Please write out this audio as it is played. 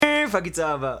fuck you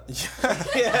talking about?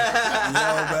 Yo,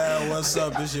 man, what's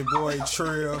up? This your boy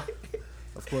Trill.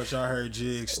 Of course, y'all heard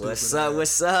Jigs. What's up?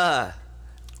 What's up?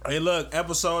 Hey, look,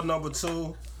 episode number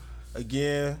 2.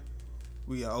 Again,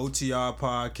 we are OTR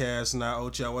podcast, not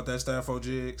OTR. What that stand for,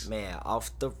 Jigs? Man,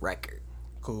 off the record.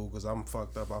 Cool, because I'm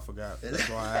fucked up. I forgot. That's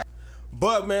why.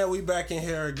 But, man, we back in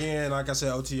here again. Like I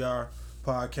said, OTR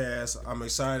podcast. I'm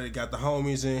excited. Got the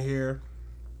homies in here.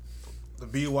 The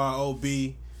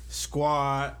BYOB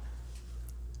squad.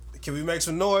 Can we make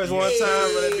some noise one time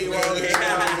for the BYOB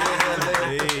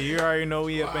squad? Hey, you already know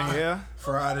we up in here.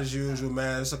 Fried as usual,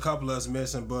 man. There's a couple of us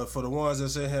missing, but for the ones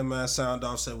that's in here, man, sound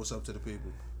off, say what's up to the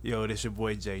people. Yo, this your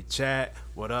boy Jay Chat.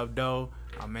 What up, though?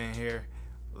 I'm in here.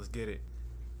 Let's get it.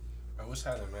 Man, what's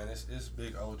happening, man? It's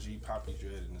big OG Poppy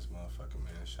Dread in this motherfucker,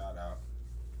 man. Shout out.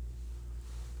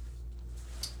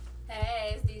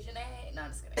 Hey, it's Dejanay. No,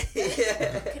 I'm just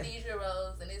kidding. Khadijah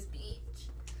Rose and it's Beach.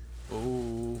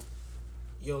 Ooh.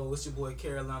 Yo, it's your boy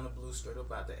Carolina Blue, straight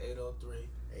up out the 803.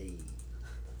 Hey.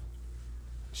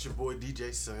 It's your boy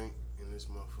DJ Saint in this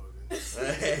motherfucker.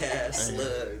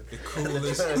 Slug. The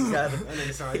coolest. That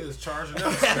nigga sound like he was charging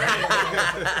up.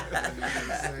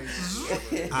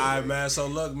 Alright, man. So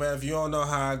look, man, if you don't know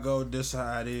how I go, this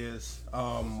how it is.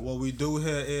 What we do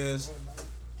here is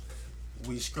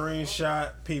we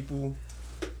screenshot people,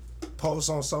 post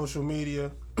on social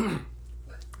media.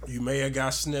 You may have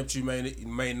got snipped, you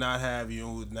may not have. You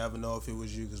would never know if it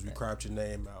was you because we cropped your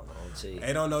name out.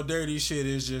 Ain't on no dirty shit.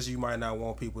 It's just you might not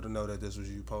want people to know that this was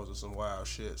you posting some wild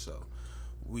shit. So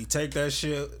we take that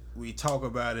shit, we talk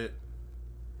about it,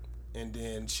 and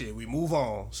then shit, we move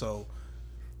on. So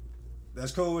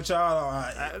that's cool with y'all. All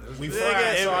right. We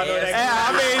fried, so I know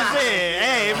that.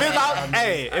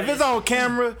 If it's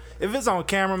on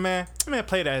camera, man,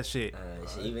 play that shit.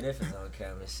 Even if it's on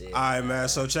camera, shit. All right, man.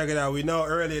 So check it out. We know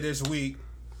earlier this week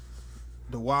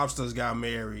the Wobsters got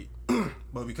married,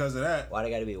 but because of that, Why they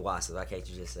gotta be Wobsters? Why can't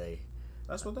you just say?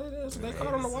 that's what they did. They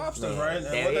call them the Wobsters, right?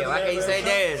 Damn, yeah, why can't you say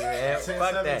theirs, man?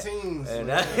 Fuck that.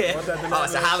 Oh,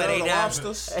 it's a holiday the now.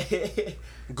 Wobsters.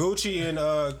 Gucci and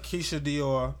Keisha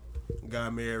Dior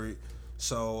got married.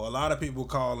 So a lot of people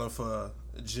calling for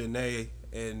Janae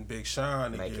and Big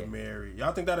Sean to get married.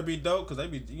 Y'all think that'd be dope? Cause they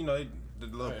be, the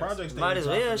little projects. Might as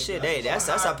well, shit. That's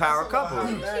a power couple.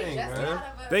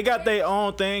 They got their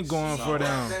own thing going for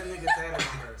them. That nigga tatted on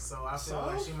her, so I feel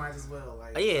like she might as well.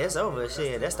 Like, Yeah, it's over.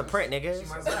 Shit, that's the print, nigga. she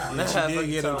might as well. Yeah, she did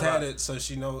get them tatted, so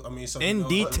she know. I mean, so In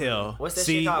detail. What's that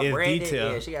See, shit called? it's Branded?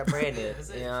 detail. Yeah, she got branded.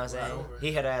 You know what I'm saying?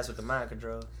 He had her ass with the mind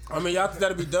control. I mean, y'all think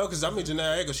that'd be dope? Cause I mean,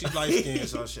 Janae Aiko, she's light skinned,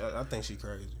 so I think she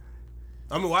crazy.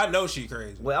 I mean, I know she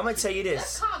crazy. Well, I'm gonna tell you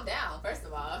Let's this. calm down, first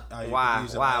of all.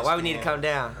 Why we need to come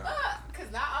down?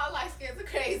 Because not all light skins are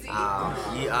crazy.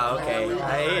 Okay.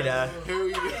 Hey, you know.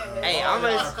 Hey,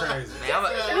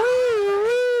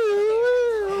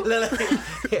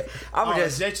 I'm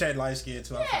just. Jay Chat light skinned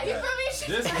too. I Yeah, you forgot.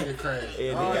 feel me? This nigga crazy.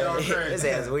 His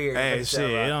ass weird. Hey, shit,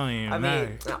 it don't even I mean,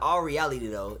 matter. in all reality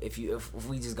though, if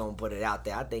we just gonna put it out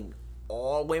there, I think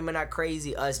all women are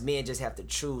crazy. Us men just have to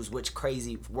choose which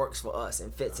crazy works for us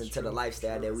and fits into the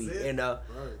lifestyle that we,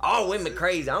 All women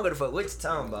crazy. I don't give a fuck what you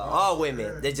talking about. All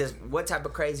women, they just what type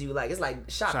of crazy you like. It's like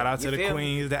shopping. Shout out to You the feel me?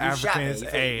 queens, the You Africans, shopping, you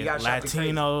feel me? You gotta shop, be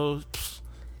crazy. Latinos,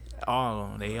 all of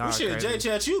them. They are Shit, Jay crazy.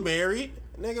 Chat, you married?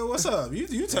 Nigga, what's up?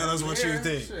 You tell us what you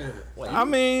think. I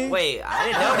mean, Wait, I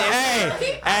didn't know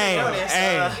this.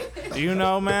 hey, you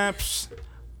know, man.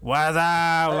 Was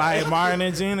I like Martin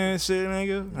and Gina and shit,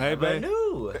 nigga? Hey, I babe.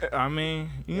 knew. I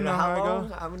mean, you know how how it long?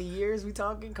 go. How many years we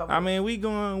talking? Come I on. mean, we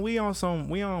on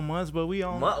months, but we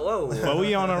on, Whoa. but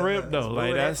we on a rip though. Like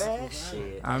Moving that that's, fast?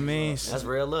 Shit. I mean, That's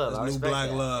real love. I New respect black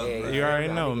that. love, Yeah, man. you already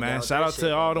I know, need to man. get Shout that out shit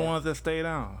to all like the that. ones that stay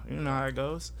down. You know how it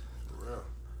goes.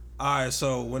 All right,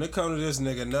 so when it comes to this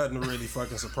nigga, nothing really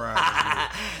fucking surprises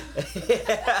me.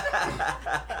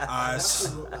 All right,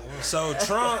 so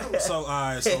Trump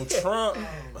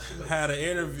had an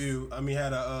interview. I mean,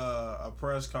 had a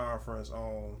press conference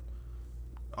on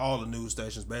all the news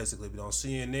stations basically, but on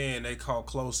CNN they call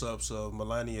close-ups of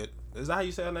Melania. Is that how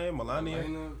you say her name, Melania?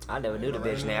 I never knew the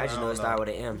bitch name. I just know it started with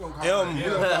an M.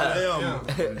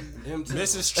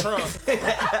 Mrs. Trump.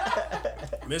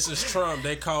 Mrs. Trump.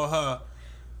 They call her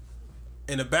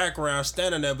in the background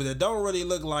standing there, but it don't really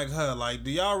look like her. Like,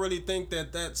 do y'all really think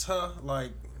that that's her?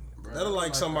 Like, that look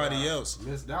like somebody else.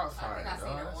 Miss Doubtfire,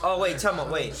 dog. Oh wait, tell me,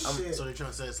 wait. So they trying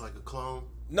to say it's like a clone?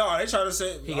 No, they try to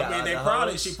say. He got I mean,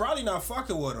 other hoes? she probably not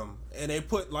fucking with him, and they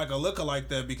put like a looker like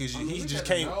that because he just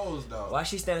can't. Why is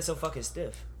she standing so fucking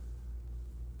stiff?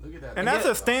 Look at that. And that's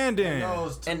a stand-in.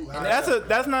 And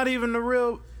That's not even the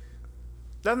real.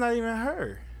 That's not even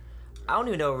her. I don't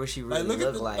even know what she really Like, look at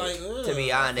look the- like. like, To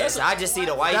be ugh. honest, That's I just see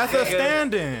the white That's a figure.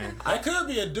 stand-in. That could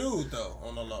be a dude though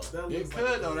on the low. It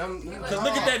could though. Cause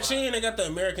look at that chin. They got the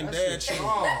American Dad chin. For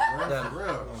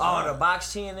real. Oh, the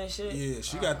box chin and shit. Yeah,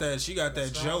 she got that. She got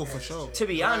that Joe for sure. To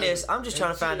be honest, I'm just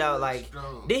trying to find out. Like,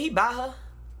 did he buy her?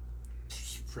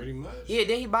 Pretty much. Yeah,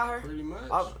 did he buy her? Pretty much.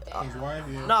 His wife.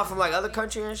 Yeah. No, from like other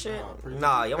country and shit.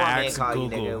 Nah, your mom Ask didn't call you,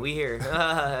 Google. nigga. We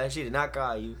here. She did not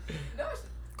call you.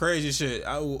 Crazy shit.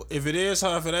 If it is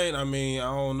her, if it ain't, I mean, I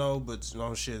don't know, but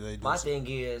no shit they do. My thing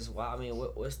is, well, I mean,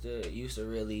 what's the use to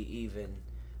really even?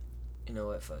 You know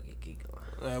what? Fuck it, keep going.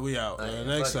 Yeah, we out. Like, Man.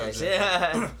 Next fuck that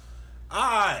subject. shit.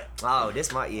 Alright. Oh,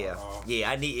 this my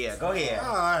I need Go ahead.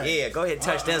 Alright. Yeah, go ahead and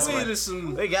touch this We one. into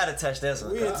some We gotta touch this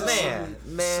one. We into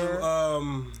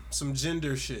Man. some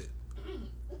gender shit.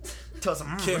 Tell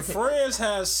some- Can friends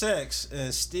have sex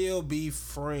and still be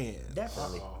friends?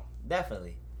 Definitely.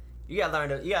 You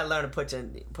gotta learn to put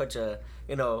your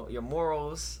you know, your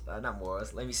morals, not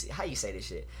morals. Let me see how you say this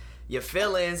shit. Your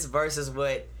feelings versus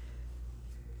what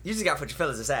you just gotta put your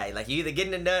feelings aside. Like you either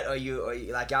getting the nut or you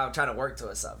like y'all trying to work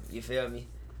towards something. You feel me?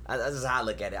 That's just how I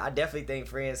look at it. I definitely think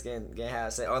friends can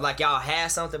have sex, or like y'all had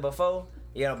something before,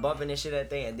 you know, bumping and shit that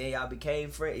thing, and then y'all became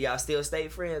friends. Y'all still stay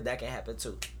friends. That can happen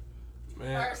too.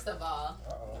 First of all,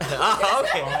 Oh,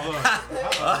 okay.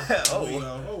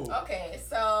 okay,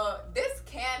 so this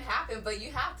can happen, but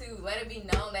you have to let it be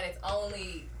known that it's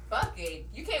only fucking.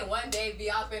 You can't one day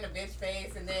be off in a bitch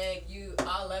face and then you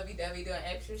all lovey-dovey doing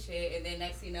extra shit, and then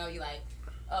next thing you know, you like,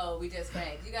 oh, we just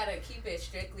friends. You gotta keep it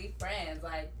strictly friends.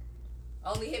 Like,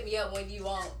 only hit me up when you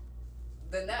want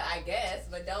the nut, I guess,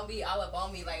 but don't be all up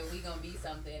on me like we gonna be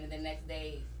something, and the next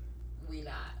day we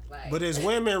not. Like, But is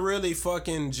women really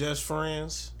fucking just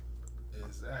friends?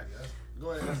 Exactly.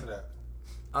 Go ahead and answer that.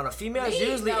 On a females Me,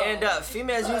 usually no. end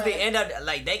up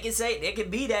like they can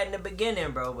be that in the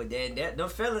beginning, bro, but then them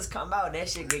feelings come out and that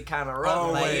shit get kind of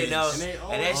rough, like, you know, and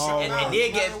that shit and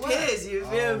they get pissed, you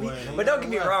feel me? But don't get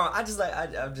me wrong, I'm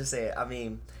just saying, I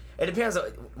mean, it depends on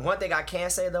one thing I can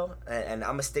say though, and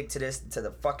I'm gonna stick to this to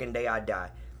the fucking day I die.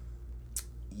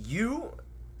 You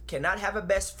cannot have a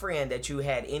best friend that you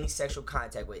had any sexual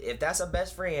contact with. If that's a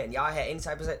best friend, y'all had any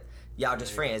type of sex, y'all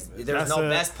just friends. There's That's no a-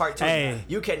 best part to hey. it.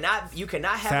 You cannot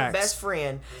have Facts. a best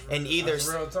friend and either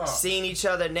real talk. seen each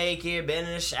other naked, been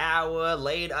in the shower,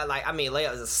 laid lay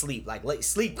asleep,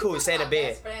 sleep cool, stay in the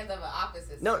bed. Best friends of an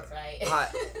opposite No, sex, right?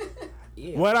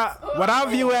 Yeah. What I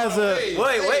view as a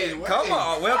Wait, come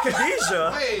on. Well,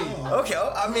 Khadijah. Hey, Okay,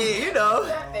 I mean, you know,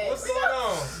 what's going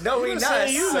on? no, we not.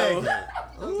 So,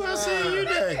 Who else saying you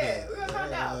naked? We're gonna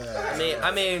find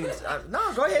out.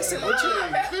 no, go ahead, sit with you.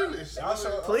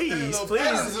 Please.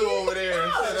 Over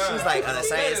there. She's like on the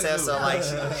same sense, so like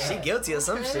she guilty of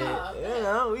some shit. You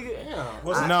know,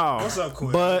 What's up,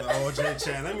 Quinn? But- OJ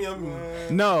chat. Let me.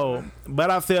 No, but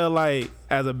I feel like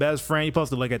as a best friend, you're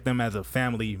supposed to look at them as a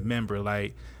family member.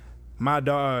 Like my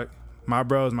dog, my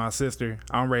bros, my sister,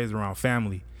 I'm raised around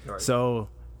family. Right. So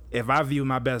if I view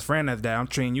my best friend as that, I'm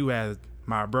treating you as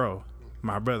my bro,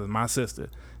 my brother, my sister.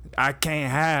 I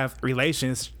can't have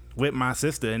relations with my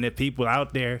sister, and if people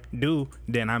out there do,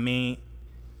 then I mean,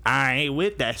 I ain't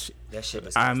with that shit. that shit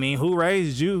was. I mean, who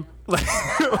raised you?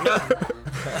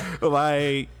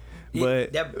 Like,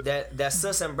 but that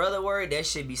sus and brother word, that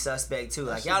should be suspect too.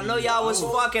 Like y'all know y'all was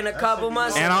fucking a couple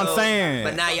months ago, And I'm saying-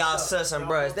 but now y'all sus and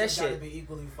bros. That Gotta shit. be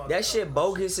equally fucked That up. shit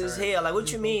bogus as hell. Like,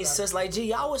 what you mean, sis? Like, gee,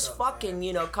 y'all was fucking,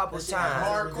 you know, a couple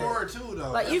times. Hardcore too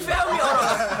though. Like, you feel me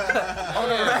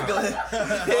on a regular?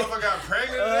 Motherfucker got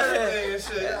pregnant and everything and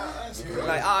shit.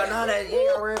 Like, oh no, that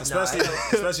ain't real.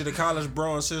 Especially the college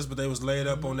bro and sis, but they was laid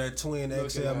up on that twin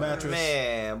XL mattress.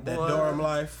 Man, That boy. dorm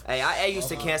life. Hey, I used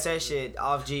to cancel that shit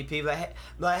off GP.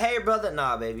 Like, hey, brother,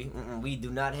 nah, baby, we do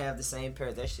not have the same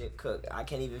parents. That shit cooked. I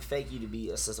can't even fake you to be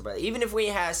a sister brother. Even if we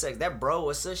ain't had sex, that bro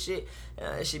or sis shit,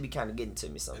 that shit be kind of getting to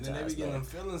me And sometimes. then they be getting man. them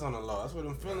feelings on the law. That's where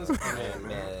them feelings come in, man.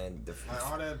 Man,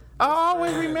 Like all that. I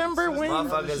always remember when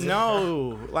Motherfuckers-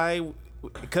 no, like,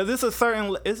 cause it's a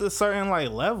certain like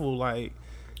level, like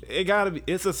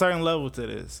it's a certain level to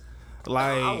this. I'm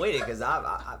Like with it because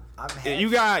I've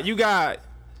had you got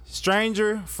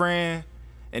stranger, friend,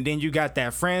 and then you got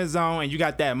that friend zone, and you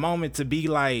got that moment to be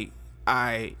like,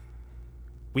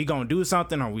 we gonna do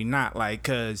something or we not, like,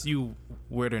 cause you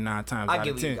weirder 9 times I out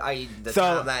give of you 10. the So-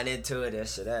 timeline into it and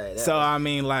shit. That, So I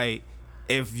mean, like,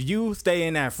 if you stay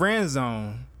in that friend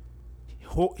zone,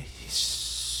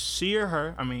 she or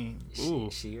her, I mean, ooh,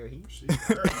 she or he.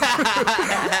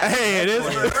 hey, it is.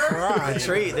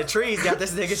 The trees got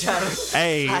this nigga trying to.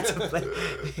 Hey, trying to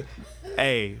play.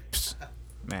 hey,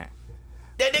 man.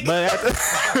 That nigga. But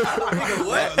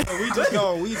at the,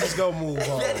 we just go move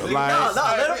on. like, no,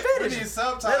 let him We finish. need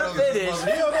subtitles. Let him finish. Go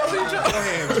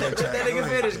ahead, Let that nigga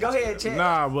finish. Go ahead, Chad.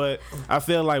 nah, but I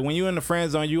feel like when you in the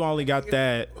friend zone, you only got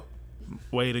that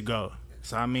way to go.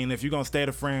 So I mean, if you gonna stay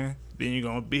the friend, then you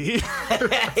gonna be.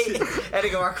 That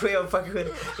nigga Marquil fucking with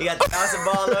it. He got the bouncing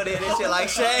ball on it and shit like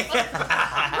Shay.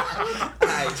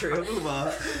 Alright, true. Move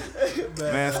on.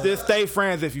 Man, still stay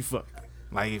friends if you fuck.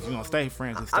 Like if you gonna stay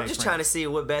friends, then stay I'm just trying to friends. see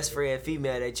what best friend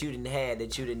female that you done had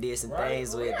that you done did some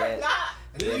things with that.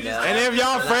 You know? And if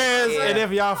y'all friends, yeah. and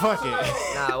if y'all fucking.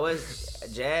 Nah, what's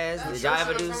Jazz? Did y'all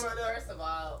ever do First of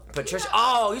all, Patricia?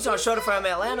 Oh, you talking Shorty from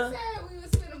Atlanta? we said we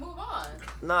was finna move on.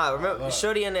 Nah, remember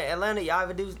Shorty in Atlanta? Y'all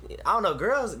ever do? I don't know.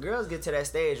 Girls get to that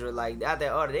stage where like out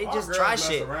there, they All just girls try mess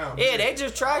shit. around. Yeah, they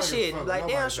just try I don't give a shit. fuck Like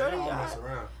nobody, damn, they Shorty, all y'all. mess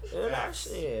around.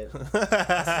 Shit.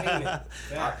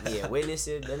 Yeah,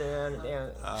 witnesses been around and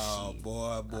down. Oh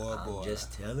boy. I'm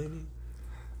just telling you.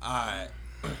 All right.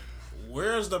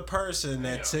 Where's the person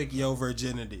that took your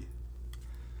virginity?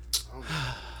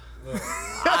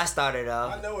 I started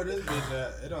off. I know where this bitch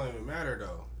at. It don't even matter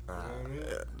though. You know what I mean?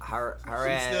 Her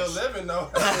She's still ass. living though.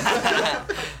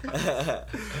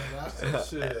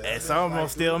 Shit. And some of them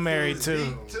still married too.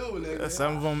 Deep too, nigga.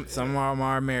 Some of them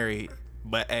are married.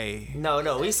 But hey,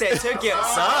 No, we said took your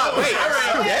son. Wait,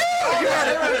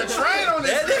 Train on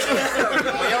this.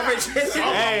 your virginity.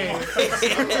 hey,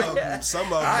 Some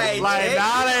of them. Alright, like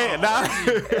Jay. nah.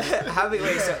 How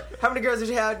many girls did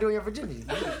you have doing your virginity?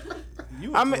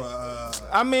 You I mean-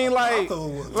 I mean, like,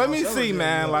 let me see,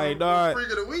 man. Like, dog,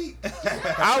 Freak of the week.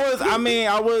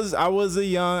 I was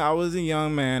a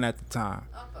young man at the time.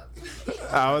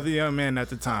 I was a young man at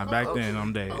the time back then, in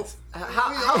them days.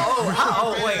 How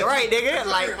old? Wait, right, nigga.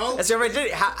 Like, that's your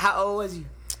virginity. How old was you?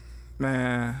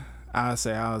 Man, I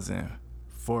say I was in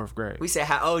 4th grade. We said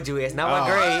how old you is, not what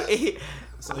grade.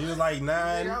 So you was like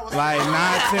 9. Like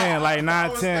 9-10, like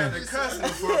 9-10,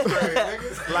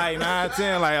 like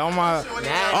 9-10, like on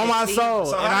my soul.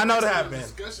 So And how I know did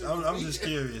this that. happen? I'm just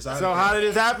curious. So how did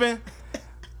this happen?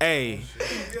 Hey,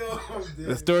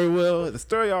 the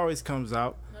story always comes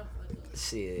out,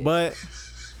 Shit. but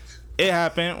it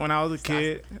happened when I was a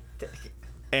kid,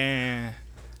 and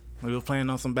we were playing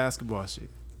on some basketball shit,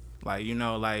 like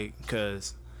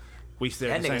cause we share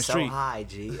That the same nigga so street. high,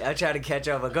 G. I'm trying to catch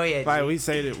up, but go ahead, G. Like we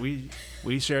say that we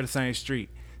share the same street,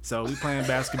 so we playing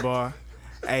basketball.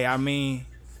 Hey, I mean,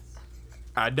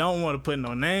 I don't want to put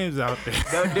no names out there.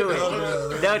 Don't do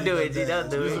it. Don't do it, G. Don't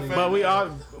do it. But we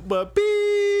all, but beep.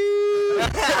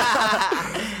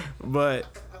 But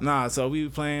nah, so we were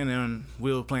playing and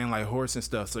we were playing like horse and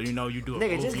stuff. So you do a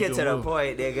Nigga, move, just you get do to a the move.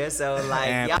 point, nigga. So, like,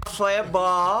 And- y'all play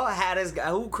ball.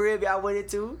 Who crib y'all went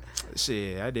into?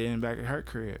 Shit, I did in back at her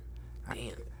crib.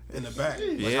 Damn. in the back.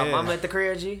 Your mom Yeah, at the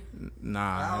crib, G?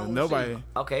 nah, nobody.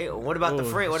 Okay, what about the Oh,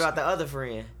 friend? What about the other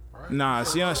friend? Nah,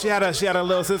 she had a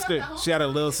little sister. She had a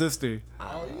little sister.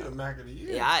 Oh, you the Mac of the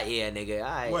year. Yeah, nigga. All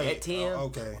right, Wait, at 10,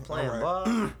 okay, playing all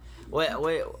right. ball.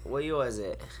 Where yours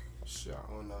at? Shit, I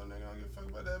don't know, nigga. I don't give a fuck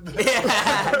about that bitch.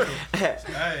 Yeah.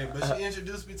 Hey, but she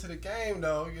introduced me to the game,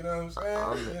 though. You know what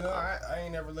I'm saying? I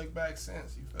ain't never looked back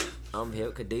since. You feel me? I'm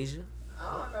here, Khadijah.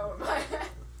 I don't know. My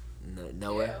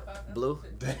Nowhere. Blue.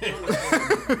 You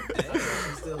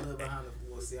still live behind the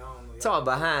well, see, I don't know. Talking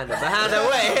behind the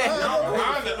way. Y'all know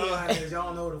what the food line is.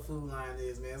 Y'all know what the food line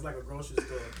is, man. It's like a grocery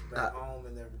store back home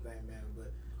and everything, man.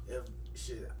 But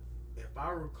if I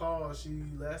recall,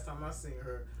 last time I seen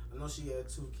her, I know she had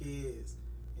 2 kids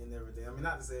and everything. I mean,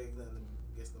 not to say nothing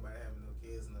against nobody having no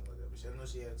kids and nothing like that, but I know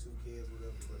she had 2 kids,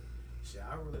 whatever. But shit,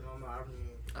 I really don't know. I mean.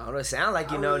 I don't know. Sound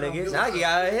like you know, really don't nigga. give Sound a like you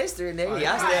got a history, nigga.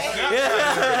 Y'all still.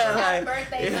 Happy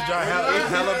birthday, man.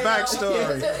 Hella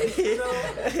backstory.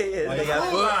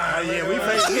 Nigga, Yeah, we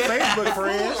Facebook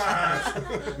friends.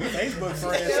 We Facebook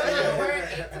friends.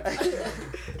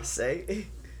 say.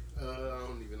 I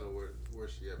don't even know where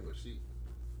she at, but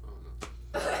I don't know.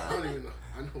 I don't even know.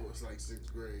 I know it's like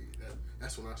 6th grade.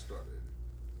 That's when I started.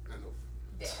 I know.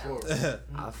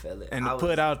 I feel it. And I to was-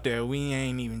 put out there, we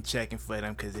ain't even checking for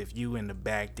them because if you in the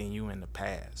back, then you in the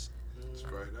past.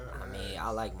 Straight up. I mean, I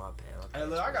like my pal. Hey,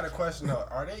 look, I got a question though.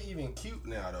 Are they even cute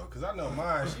now though? Cause I know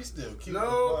mine. She's still cute.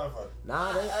 No.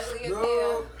 Nah, they. Ugly as No.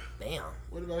 hell. Damn.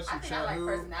 What about I you, think I like childhood?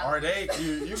 personality. Are they?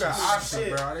 You got options,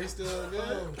 bro. Are they still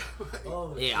good?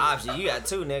 Oh, Yeah, obviously you got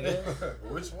 2, nigga.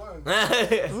 Which one?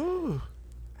 Ooh.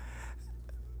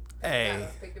 Hey,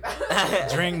 Think about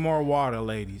it. drink more water,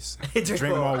 ladies. Drink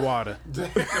Drink more more water.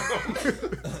 Type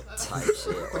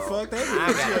shit. Bro. Fuck that.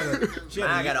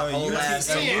 I got a whole ass.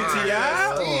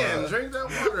 Damn, drink that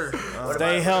water.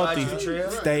 Stay healthy. What about you,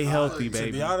 Trill? Stay healthy, To be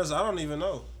baby. honest, I don't even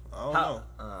know. I don't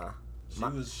know. She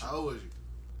was How old was you?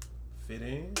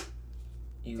 15.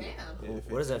 You, Damn.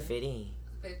 what does a fit in?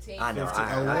 15. I know. 15.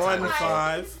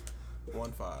 I 1-5.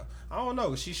 1-5. I don't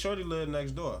know. She shorty lived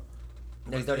next door.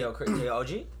 Next door to your OG?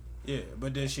 Yeah,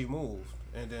 but then she moved,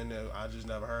 and then I just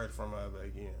never heard from her ever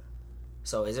again.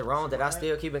 So is it wrong that I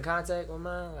still keep in contact with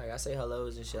mine? Like I say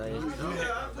hellos and shit.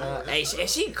 Hey, and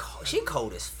she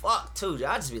cold as fuck too.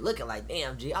 I just be looking like,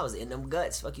 damn, G, I was in them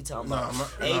guts. Fuck you talking about?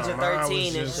 Age of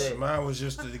 13 and shit. Mine was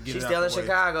just to get She's it still out in the way.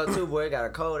 Chicago too, boy. Got a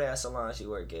cold ass salon she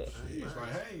work at. He was like,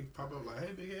 hey, pop up like,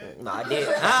 hey, big head. No, I did.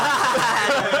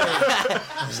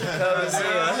 She cold as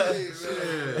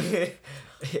hell.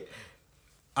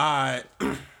 Alright,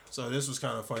 so this was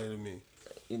kind of funny to me.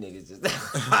 You niggas just.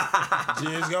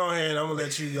 Just go ahead. I'm gonna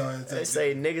let you go and They take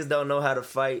say niggas don't know how to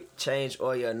fight, change,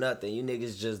 or nothing. You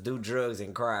niggas just do drugs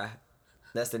and cry.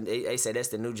 They say that's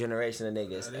the new generation of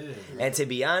niggas. And to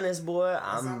be honest, boy,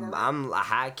 I'm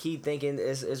high key thinking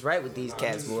it's right with these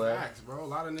cats, boy. Facts, bro. A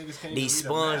lot of niggas can't These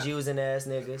even read a sponge map. using ass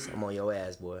niggas. I'm on your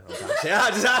ass, boy.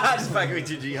 I just fucking with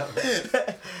you, G.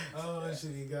 Oh, that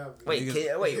shit he got me.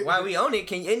 Wait, why we on it?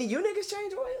 Can any of you niggas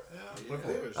change oil? Of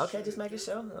course. Okay, just making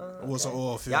sure. What's an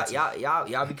oil Y'all, filter?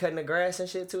 y'all be cutting the grass and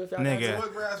shit too if y'all Nigga. got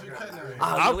What grass we cutting out here?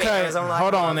 to? Okay,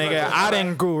 hold on, nigga. I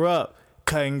didn't grew up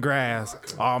cutting grass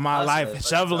all my life,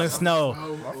 shoveling snow.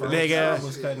 I Nigga,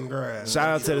 was cutting grass. shout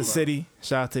out to the city,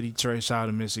 shout out to Detroit, shout out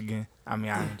to Michigan. I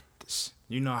mean,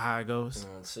 you know how it goes.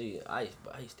 See, I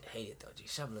used to hate it though. G,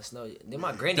 shoveling snow. Then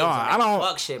my granddad Dog, was I on that don't-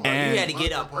 fuck shit, bro. and- You had to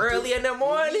get up early in the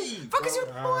morning. Fuck is you,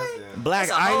 boy? Black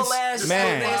That's a whole ice, ass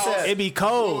man, snow. it be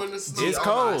cold. Blowing the snow It's out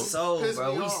my cold. soul, Piss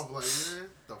bro. me We- off, like, man,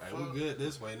 the Hey, fuck? we good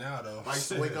this way now, though. I used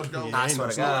to wake up though. I ain't swear no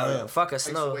to snow God, out. fuck a I used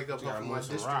to snow. wake up off my move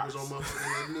some district was rocks. on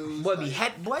motherfucking news.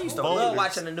 Boy, I used to love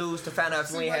watching the news to find out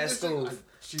if we ain't had school.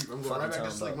 Shoot, I'm Fuck going right you back to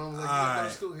talking sleep. about. Mom was like, Alright. you go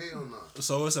to school? Hell no.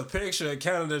 So it's a picture of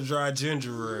Canada Dry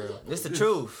ginger ale, This the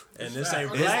truth. and this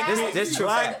ain't This black. true.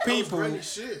 Black fact. people, Great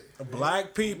shit.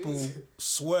 black people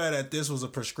swear that this was a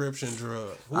prescription drug.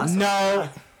 No,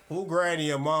 Who granny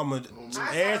or mama?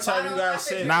 Every time you guys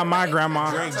say not my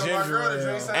grandma. drink ginger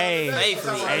ale. Hey,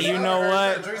 hey, you know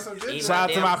what? Shout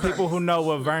out to my people who know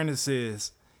what Vernus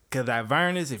is. Cause that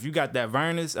Vernus, if you got that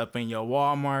Vernus up in your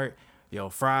Walmart,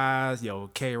 your Fry's, your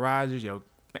K. Rogers, your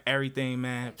everything,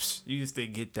 man, you used to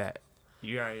get that.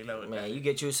 You already know what that Man, is. you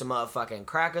get you some motherfucking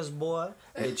crackers, boy.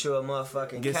 Get you a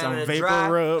motherfucking Get some Canada vapor Dry.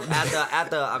 rub.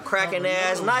 After a cracking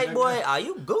ass night, boy, are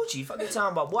you Gucci? Fuck you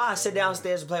talking about? Boy, I sit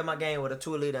downstairs and play my game with a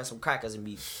 2-liter and some crackers and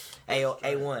be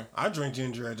A1. I drink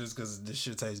ginger ale just because this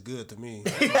shit tastes good to me.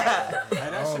 Hey, that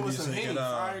don't shit be was some sick Henny, at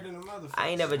all. fired in the motherfucker. I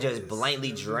ain't never just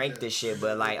blankly drank this shit,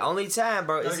 but like only time,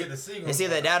 bro. It's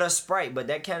either that or Sprite, but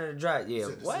that Canada Dry, yeah.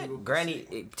 What?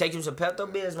 Granny, take you some Pepto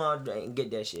Bismol and get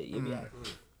that shit. You be alright.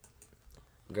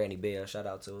 Granny Bell, shout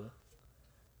out to her.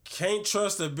 Can't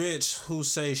trust a bitch who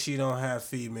say she don't have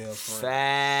female friends.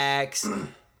 Facts.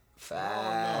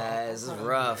 Facts. It's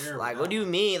rough. Like, what do you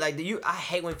mean? Like, I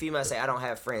hate when females say I don't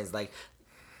have friends. Like,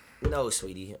 no,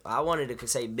 sweetie. I wanted to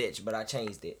say bitch, but I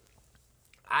changed it.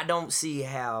 I don't see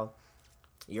how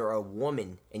you're a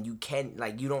woman and you can't,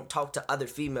 like, you don't talk to other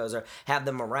females or have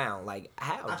them around. Like,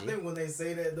 how, I G? think when they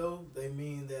say that though, they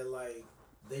mean that like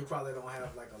they probably don't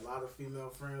have like a lot of female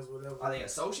friends, whatever. Are they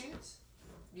associates?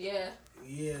 Yeah.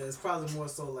 Yeah, it's probably more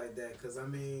so like that. Cause I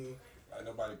mean, Like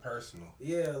nobody personal.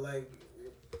 yeah, like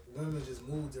women just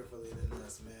move differently than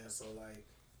us, man. So like,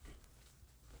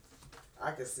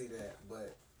 I can see that,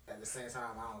 but at the same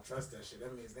time, I don't trust that shit.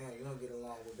 That means damn, you don't get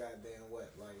along with goddamn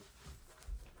what, like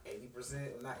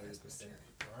 80%, not 80%.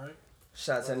 All right.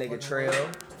 Shout out to nigga Trail.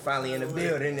 Finally in the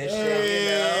building and shit.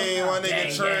 Hey, you know? my nigga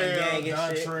Gang, Trail. gang, gang, John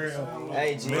and shit. Trail.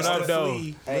 Hey, G. What up, though?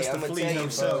 Hey, Mr. I'm gonna Flea tell you, bro,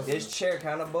 himself. this chair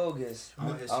kind of bogus. I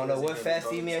don't know what fat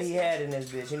female he had in this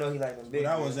bitch. You know he like them big.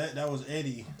 That bitches. was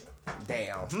Eddie.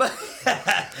 Damn.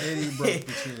 Eddie broke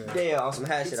the shit out. Damn, on some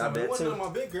hot shit, I bet One too. of my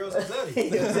big girls was Eddie.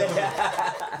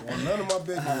 Well, none of my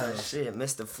big Oh girls. shit,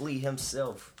 Mr. Flea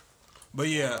himself. But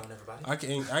yeah, I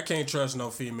can't trust no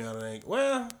female that ain't.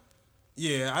 Well,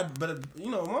 yeah, but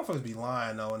you know, motherfuckers be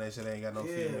lying though when they say they ain't got no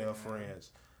Yeah, female man. friends.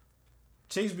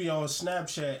 Chicks be on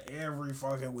Snapchat every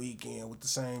fucking weekend with the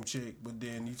same chick, but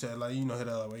then you tell like, you know, hit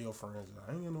her like, where your friends at?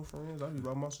 I ain't got no friends. I be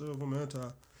by myself. I'm anti.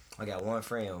 I got one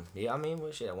friend. Yeah, I mean,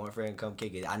 well, shit, one friend come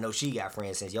kick it. I know she got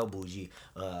friends since your bougie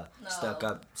stuck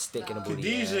up, stick in the booty.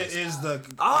 Khadijah ass. is the.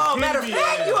 Oh, matter of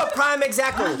fact, you a prime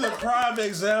example. the prime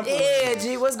example. Yeah,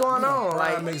 G, what's going on?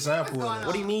 Prime Like, example. of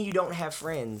what do you mean you don't have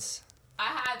friends?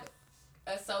 I have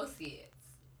associates.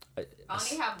 I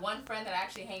only have one friend that I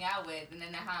actually hang out with, and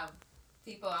then I have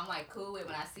people I'm like cool with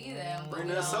when I see them. Bring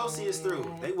the associates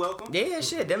through. They welcome. Yeah,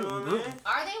 shit. Them. You know what I mean?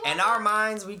 Are they welcome? In our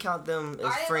minds, we count them as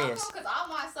Are they friends. Because all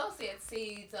my associates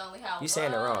see to only have You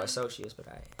saying it wrong, one associates, but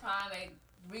primary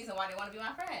reason why they want to be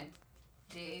my friend.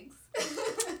 Jigs.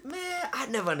 man, I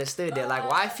never understood that. Like,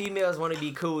 why females want to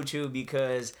be cool with you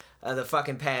because of the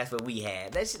fucking past that we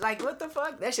had? That shit, like, what the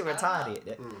fuck? That shit retarded.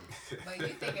 But you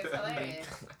think it's hilarious.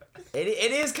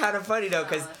 It is kind of funny though,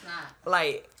 cause No, it's not.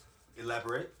 like,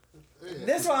 Elaborate.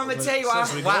 this one I'm gonna tell you why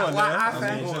Since we why going there, I I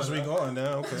mean, found. since we going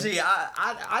there, okay. Gee,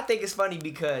 I think it's funny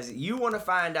because you want to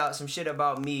find out some shit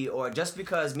about me, or just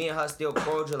because me and her still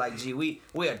cordial, like, gee, we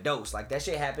adults, like that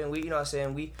shit happened. We, you know what I'm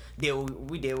saying, we did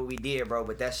what we did, bro.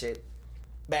 But that shit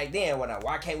back then,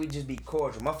 why can't we just be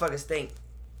cordial? Motherfuckers think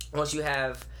once you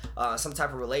have some type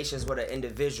of relations with an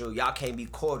individual, y'all can't be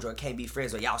cordial, can't be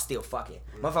friends, but y'all still fucking.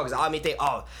 Motherfuckers all me think,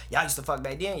 oh, y'all used to fuck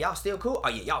back then, y'all still cool? Oh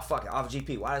yeah, y'all fucking off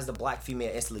GP. Why does the black female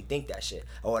instantly think that shit?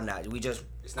 Or not? We just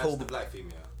It's not cool. just the black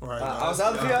female. Right. I was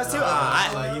other females too. He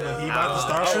about to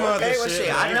start some other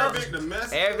shit. I know. The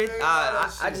message Every thing, all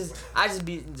that I shit. just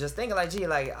be thinking like, gee,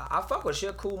 like I fuck with she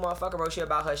a cool motherfucker, bro. She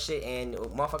about her shit, and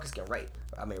motherfuckers can rate.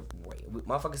 I mean,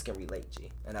 motherfuckers can relate, G,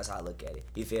 and that's how I look at it.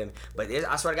 You feel me? But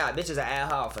I swear to God, bitches are add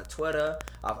her off of Twitter,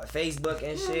 off of Facebook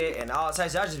and shit, and all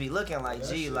types. Y'all just be looking like,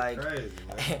 gee, like crazy,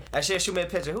 man. that shit. Shoot me a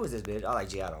picture. Who is this bitch? I like,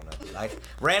 gee, I don't know. Like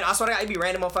I swear to God, it be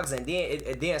random motherfuckers, and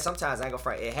then sometimes I ain't gonna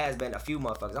front. It has been a few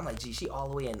motherfuckers. I'm like, gee, she all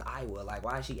the way in Iowa. Like,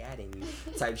 why is she adding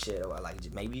you? Type shit, or like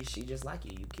maybe she just like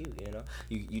you. You cute, you know.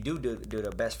 You do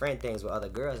the best friend things with other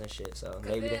girls and shit. So Cause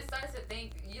maybe then it starts to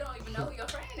think you don't even know who your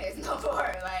friend is no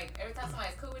more. Like every time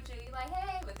somebody's cool with you, you like,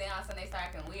 hey, but then all of a sudden they start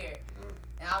acting weird,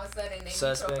 and all of a sudden they meet your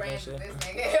Suspect and friends shit. with this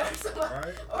nigga or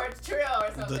something, or Trill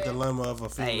or something. The dilemma of a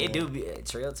female. hey, it do be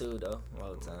trill too though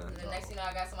all the time. And the next thing you know,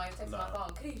 I got somebody text my phone,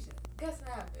 Keisha, guess what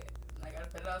happened? And I gotta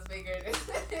put it on speaker.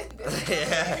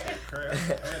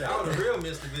 That was the real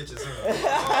Mr. Bitches, huh?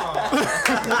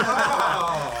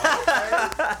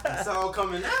 Oh, it's all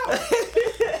coming out.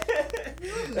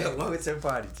 Welcome to the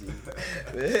party, G.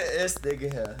 This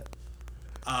nigga here.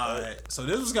 Alright, so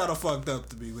this was kind of fucked up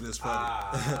to me with this funny.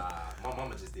 My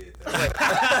mama just did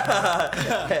that.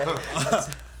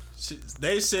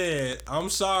 They said, I'm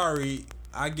sorry,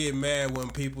 I get mad when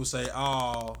people say,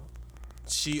 oh,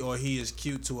 she or he is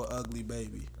cute to an ugly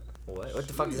baby. What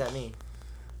the fuck does that mean?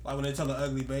 Like when they tell an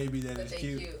ugly baby that But it's they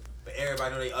cute. cute. But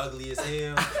everybody know they ugly as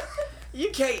hell. You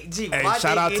can't, G. Hey, why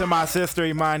shout they out get- to my sister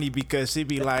Imani because she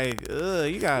be like, ugh,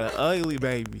 you got an ugly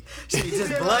baby. She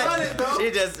just blunt.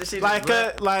 She just Like,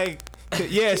 blunt.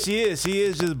 yeah, she is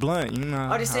just blunt, you know.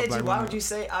 I just how said, G, black why women would you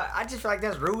say? I just feel like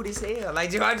that's rude as hell.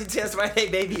 Like, G, why'd you tell somebody they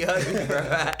baby ugly, bro?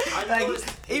 Like,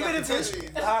 even if it's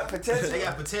potential, They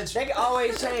got potential. they can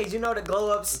always change. You know, the glow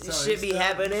ups shit be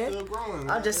happening. Still growing, I'm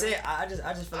man. just saying. I just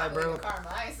feel like, bro. Karma,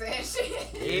 I ain't saying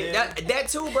shit. Yeah, that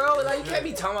too, bro. Like, you can't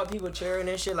be talking about people cheering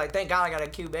and shit. Like, thank God I got a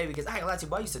cute baby, because I ain't gonna lie to you,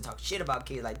 boy. I used to talk shit about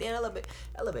kids. Like, damn, that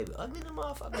little baby ugly, the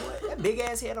motherfucker. What? That big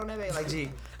ass head on that baby. Like,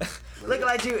 gee, looking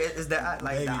like you is the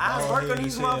like Baby the eyes bald work on head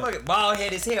these as hell. motherfuckers. Bald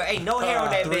head as hell. Ain't no hair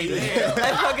on that 3 baby. years.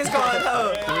 That fuck is going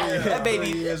on. That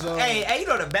baby. 3 years old. Hey, you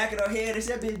know the back of her head.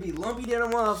 That bitch be lumpy than a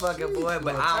motherfucker, boy.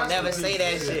 But I'll never say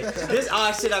that shit. This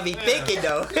all shit I be thinking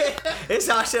though. It's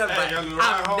all shit. Hey, But y'all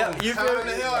ride home. you feel Pounding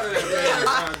me? the hell out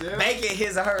of that baby, Making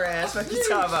his or her ass. What you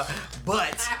talking about?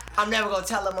 But I'm never gonna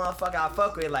tell a motherfucker I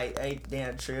fuck with like, hey,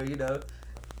 damn, Trill, you know.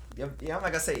 Yeah, I'm not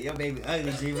gonna say your baby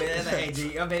ugly, G, man. Like, hey,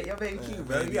 G, your baby cute,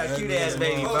 bro. You got a cute ass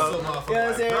baby, bro. You know what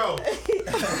I'm saying?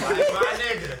 My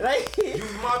nigga. Like, You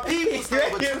my people, still,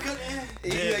 but you couldn't.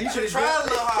 yeah, You should try a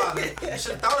little harder. You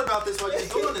should have thought about this while you was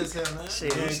doing this here, man.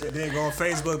 Shit. Then go on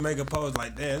Facebook, make a post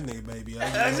like, damn, this nigga baby.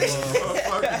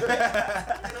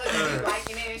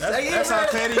 Liking it and shit. That's how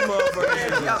petty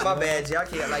motherfuckers is. Yeah, my bad, G. I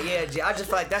can't. Like, yeah, G. I just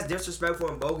feel like that's disrespectful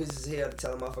and bogus as hell to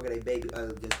tell a motherfucker they baby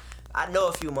ugly. I know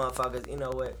a few motherfuckers. You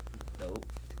know what? Nope.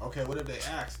 Okay, what if they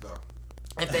ask though?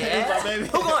 If they ask, who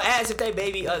gonna ask if they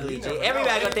baby ugly, G?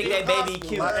 Everybody gonna think they baby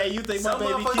cute. Like, hey, you think my Some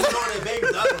baby motherfuckers cute? know their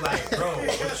baby's ugly, like,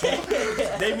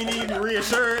 bro. They be needing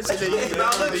reassurance. And then you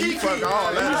Now look, you fuck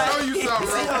all Let me that. show you something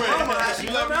real quick. She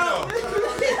You let me know.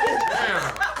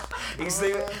 know. You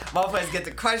see, motherfuckers get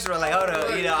the question like, hold up,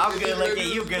 you know, I'm good looking,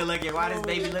 you good looking. Why does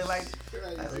baby look like?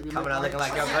 Coming out looking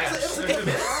like your grandma.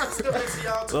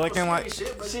 Looking like-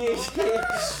 Shit.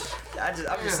 I'm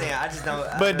just saying, I just don't.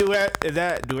 But do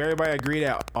everybody agree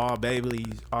that all babies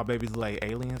look like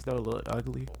aliens though, look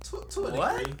ugly? To a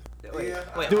What? degree.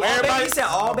 Wait, Do all everybody- babies? You said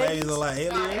all babies? Babies are like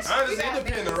aliens. Honestly, it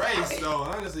depends on the race, though.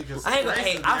 Honestly, because I ain't gonna.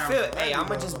 Hey, I feel. Hey, I'm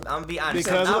gonna be honest.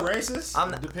 Because Two I'm- races?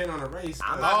 I'm depend on the race.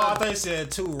 I'm Oh, not I gonna- thought you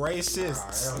said two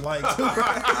racists. Like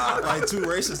two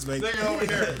racists make. Nigga over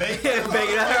here Big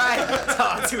enough, right?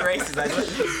 Talk two races.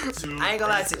 I ain't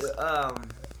gonna lie to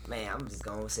you. Man, I'm just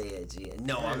gonna say it, G.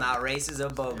 No, I'm not racist or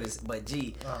bogus, but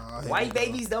G, white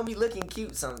babies don't be looking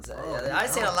cute sometimes. I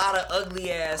seen a lot of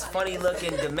ugly ass, funny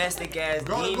looking, domestic ass,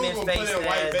 Go to demon Google, face put in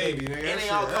ass. white baby, nigga. And That they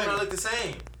shit all come ugly. out look the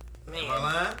same. Man, Am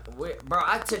I lying? bro,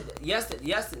 I took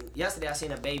yesterday. I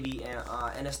seen a baby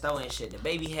in a store and shit. The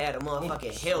baby had a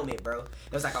motherfucking helmet, bro.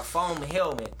 It was like a foam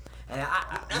helmet, and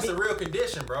That's a real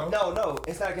condition, bro. No,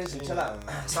 it's not a condition. Chill out.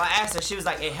 So I asked her. She was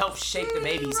like, it helps shake the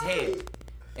baby's head.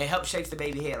 It helps shakes the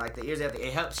baby head, like the ears after.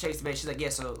 It helps shakes the baby. She's like, yeah.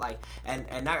 So like, and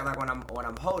not like when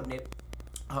I'm holding it.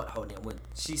 When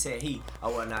she said he,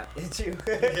 oh well, not you.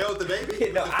 Held the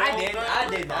baby? No, The I phone didn't.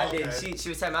 thing? I didn't. Okay. She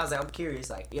was telling me. I was like, I'm curious.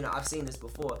 Like, I've seen this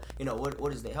before.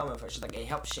 What is the helmet for? She's like, it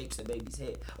helps shakes the baby's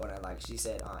head. Or like she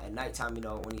said, at nighttime,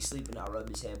 when he's sleeping, I rub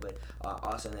his head. But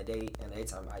also in the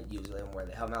daytime, I usually let him wear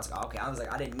the helmet. I was like, okay. I was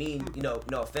like, I didn't mean, no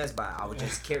offense by it. I was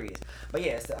just curious. But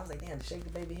yeah, so I was like, damn, to shake the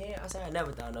baby head. I said, I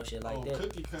never thought no shit like that.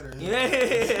 Cookie cutter. Yeah.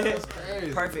 That's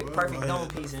crazy. Perfect dome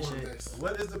piece and shit.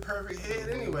 What is the perfect head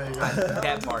anyway?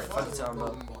 That part. Fuck you talking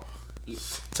about.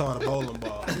 Taught a bowling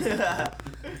ball.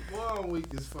 Boy, I'm weak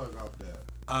as fuck off that.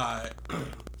 Alright.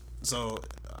 So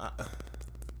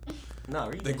No,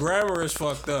 read the that grammar is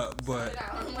fucked up, but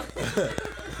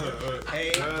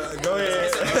Hey, go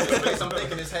ahead. I'm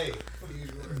thinking it's hey.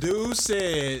 Dude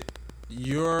said,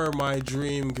 "You're my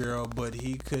dream girl," but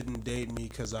he couldn't date me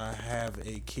because I have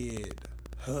a kid.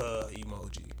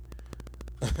 Emoji.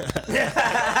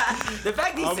 The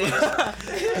fact he said,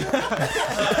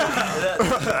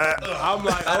 I'm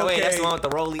like, by the way, okay. that's the one with the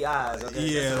rolly eyes. Okay?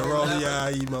 Yeah, the rolly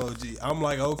eye emoji. I'm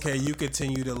like, okay, you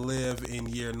continue to live in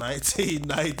year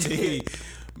 1919.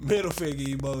 Middle finger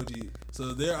emoji.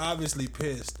 So they're obviously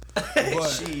pissed.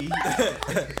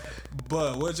 But,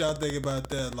 but what y'all think about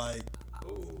that? Like,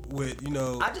 with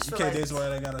I just you feel can't like- date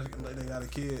somebody that got a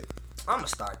kid. I'm gonna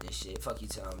start this shit. Fuck you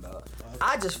talking about.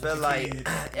 I just feel like kid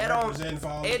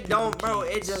it don't, bro.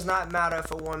 It does not matter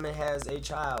if a woman has a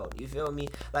child. You feel me?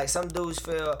 Like some dudes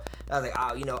feel like,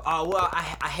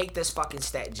 I hate this fucking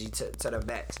stat G to the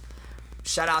max.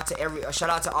 Shout out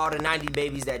to all the 90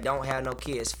 babies that don't have no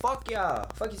kids. Fuck y'all.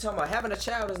 Fuck you talking about. Having a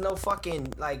child is no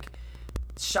fucking like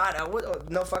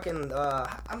no fucking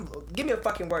give me a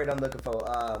fucking word I'm looking for.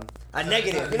 A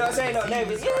negative. You know what I'm saying? No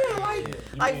negative. Yeah,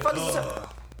 like fuck you.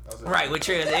 Right, with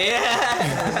triggers.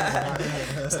 Yeah.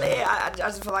 So, yeah, I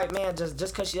just feel like, man, just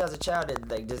because she has a child that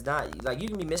like does not like you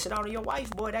can be missing out on your wife,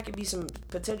 boy. That could be some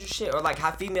potential shit. Or like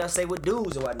how females say with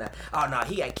dudes or whatnot. Oh no,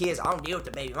 he had kids. I don't deal with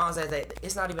the baby. Mom says that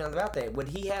it's not even about that. What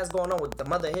he has going on with the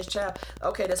mother of his child,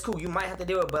 okay, that's cool. You might have to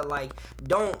do it, but like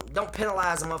don't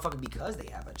penalize a motherfucker because they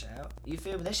have a child. You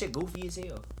feel me? That shit goofy as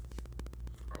hell.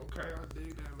 Okay, I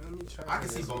dig that. Let me try. I can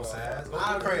see both sides. Go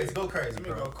crazy, Let me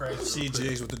go crazy. See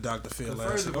jigs with the Dr. Phil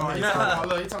First of all, you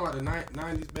talking about the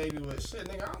 90s baby with shit,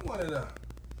 nigga. I'm one of them.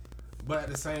 But at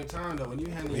the same time, though, when you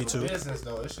handle your business,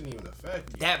 though, it shouldn't even affect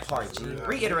you. That part, G.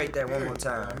 Reiterate that one more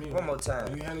time. One more When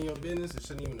time. you handle your business, it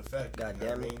shouldn't even affect you. God You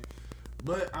know damn what I it. mean?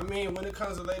 But, I mean, when it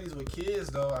comes to ladies with kids,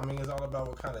 though, I mean, it's all about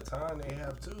what kind of time they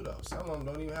have, too, though. Some of them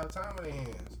don't even have time in their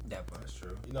hands. That part's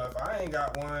true. You know, if I ain't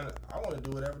got one, I want to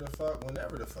do whatever the fuck,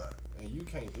 whenever the fuck. And you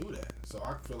can't do that. So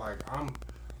I feel like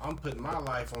I'm putting my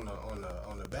life on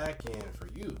the back end for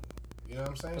you. You know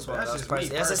what I'm saying? That's But one of that's those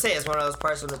just me. as I say, it's one of those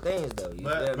personal things, though. You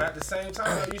But feel me? at the same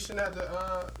time, though, you shouldn't have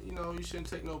to, you shouldn't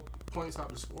take no points off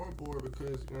the scoreboard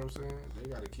because, you know what I'm saying, they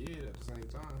got a kid at the same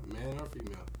time, man or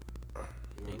female.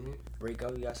 You know what I mean?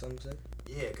 Rico, you got something to say?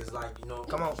 Yeah, because, like,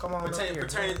 Come on. Pertaining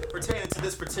to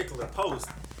this particular post,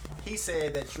 he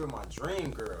said that you're my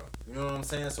dream girl. You know what I'm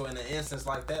saying? So in an instance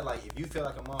like that, like if you feel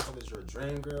like a motherfucker is your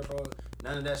dream girl, bro,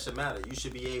 none of that should matter. You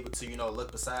should be able to,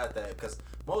 look beside that. Because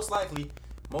most likely,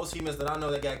 most females that I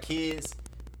know that got kids,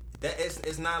 that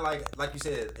it's not like you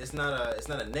said, it's not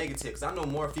a negative. Cause I know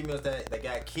more females that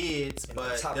got kids,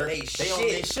 but they on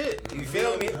their shit. You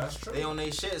feel me? That's true. They on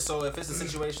their shit. So if it's a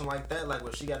situation like that, like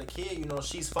where she got a kid,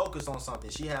 she's focused on something.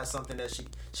 She has something that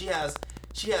she has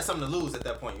something to lose at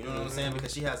that point. You know what I'm saying?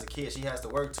 Because she has a kid, she has to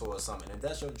work towards something. If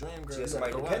that's your dream girl, She got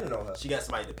somebody depending on her. She got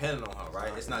somebody depending on her,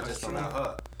 right? It's not just about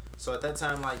her. So at that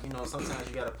time, like, sometimes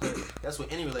you gotta put, that's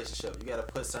with any relationship, you gotta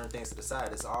put certain things to the side.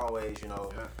 It's always,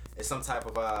 it's some type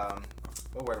of,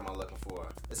 what word am I looking for?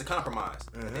 It's a compromise.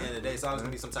 At the end of the day, it's always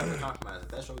gonna be some type of compromise. If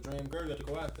that's your dream girl, you have to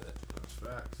go after that. That's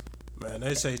facts. Man,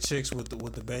 they say chicks with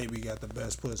the baby got the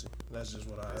best pussy. That's just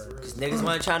what I heard. Cause niggas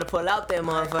wasn't trying to pull out that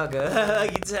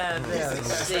motherfucker. You time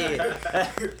down.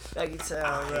 Shit. Like you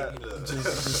time up.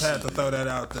 Just had to throw that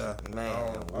out there. Man,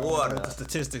 I don't know water. what the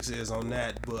statistics is on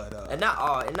that, but And not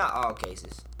all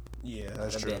cases. yeah,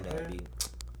 that's That true. been there, be.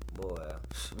 Boy,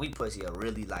 we pussy are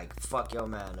really like fuck your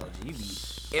mind up. You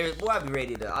be, boy, I be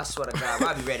ready to. I swear to God,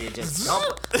 I be ready to just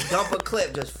dump a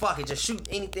clip, just fuck it, just shoot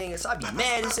anything. So I be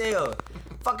mad as hell.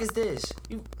 Fuck is this?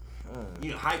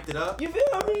 You hyped it up. You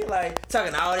feel me? Like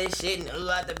talking all this shit and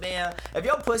out the band. If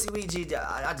your pussy we G,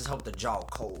 I just hope the jaw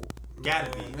cold.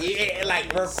 Gotta be. Yeah,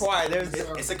 like required.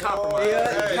 It's a compromise.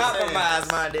 Yeah,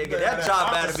 compromise, my nigga. That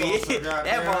jaw better be. Goddamn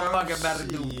That motherfucker better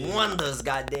do shit. wonders.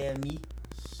 Goddamn me.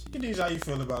 How you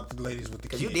feel about the ladies with the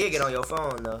Cause kids? you did get on your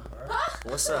phone though.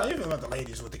 What's How up? you feel about the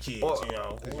ladies with the kids? Or- You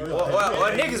know,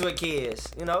 Or niggas with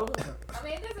kids, you know? I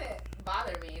mean, it doesn't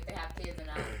bother me if they have kids or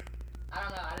not. I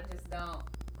don't know. I just don't.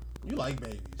 you like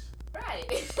babies. Right.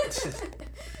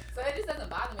 So it just doesn't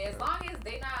bother me as long as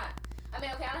they not. I mean,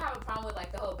 okay, I don't have a problem with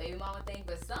like the whole baby mama thing,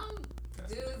 but some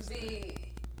dudes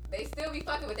they still be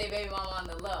fucking with their baby mama on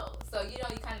the low. So you know,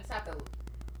 you kind of just have to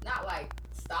not like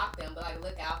stalk them, but like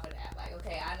look out for that. Like,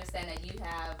 okay, I understand that you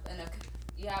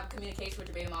have communication with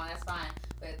your baby mama, that's fine.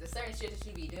 But the certain shit that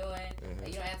you be doing, like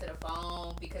you don't answer the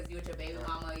phone because you with your baby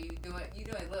mama, you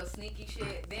doing little sneaky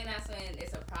shit, then that's when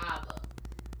it's a problem.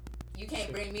 You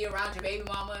can't bring me around your baby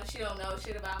mama. She don't know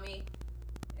shit about me.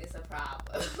 It's a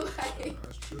problem. Like,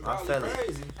 That's true. I feel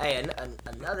it. Hey,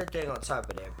 another thing on top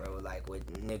of that, bro, like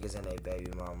with niggas and their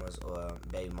baby mamas or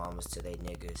baby mamas to their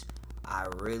niggas, I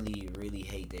really, really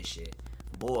hate this shit.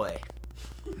 Boy,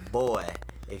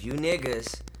 if you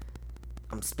niggas,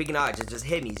 I'm speaking out, just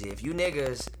hit me. If you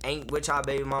niggas ain't with y'all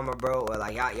baby mama, bro, or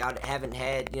like y'all haven't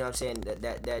had, you know what I'm saying,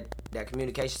 that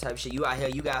communication type shit, you out here,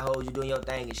 you got hoes, you doing your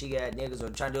thing, and she got niggas or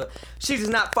trying to do it, she does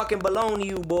not fucking belong to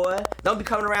you, boy. Don't be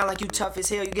coming around like you tough as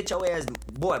hell. You get your ass,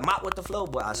 boy, mop with the flow,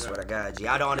 boy. I swear to God, G.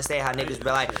 I don't understand how niggas be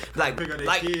like,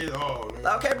 kids. Oh, man.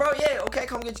 okay, bro, yeah, okay,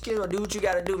 come get your kids or do what you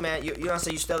gotta do, man. You know what I'm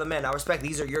saying? You still a man. I respect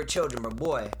these are your children, but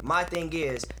boy, my thing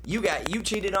is, you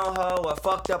cheated on her or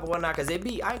fucked up or whatnot, cause I ain't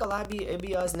gonna lie, it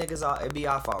be us niggas, it be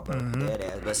our fault, bro. Dead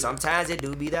ass. But sometimes it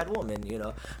do be that woman, you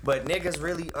know. But niggas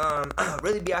really,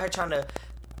 really be out here trying to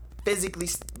physically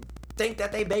think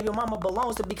that they baby mama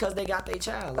belongs to because they got their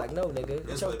child. Like, no, nigga.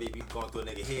 That's what they be going through a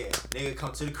nigga head. Nigga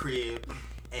come to the crib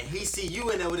and he see you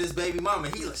in there with his baby mama.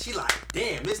 She like,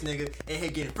 damn, this nigga in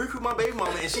here getting freak with my baby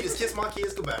mama, and she just kissed my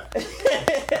kids goodbye.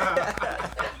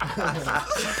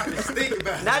 Just think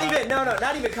about it.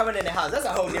 Not even coming in the house. That's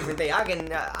a whole different thing.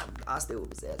 I still would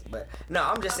possess, but no,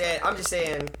 I'm just saying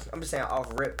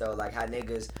off rip though, like how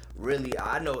niggas really,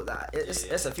 I know that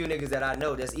it's a few niggas that I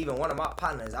know that's even one of my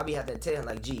partners. I be having to tell him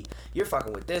like, gee, you're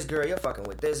fucking with this girl,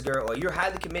 or you're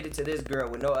highly committed to this girl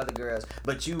with no other girls,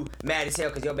 but you mad as hell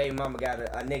because your baby mama got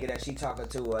a nigga that she talking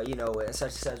to, or you know, and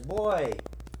such and such.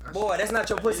 Boy, that's not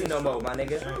your pussy no more, my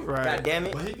nigga. Right. God damn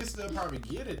it. But he can still probably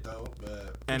get it though.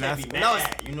 But And You that's can't be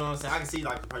mad. You know what I'm saying? I can see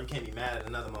like you can't be mad at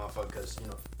another motherfucker because you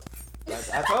know.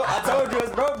 I told you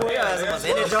it's broke, boy. that's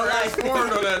Ended your life.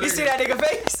 transformed on that You nigga. see that nigga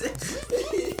face?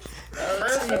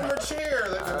 transformer chair.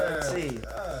 Look at that. See.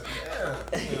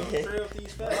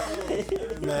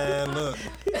 Man, look,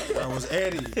 that was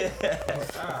Eddie.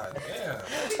 God damn.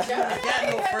 Got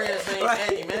no friends named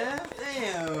Eddie, man.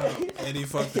 Damn. Eddie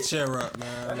fucked the chair up,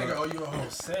 That man. nigga owe you a whole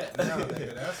set now,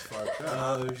 nigga. That's fucked up.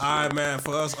 All right, man.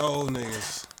 For us old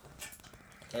niggas,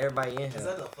 Everybody in Is here.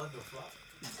 that a fucking flop?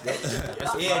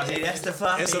 Yeah, G, that's the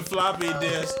fucking. it's a floppy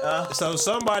disk. So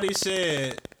somebody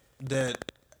said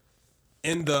that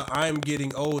in the I'm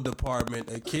getting old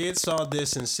department, a kid saw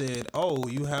this and said, "Oh,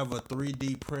 you have a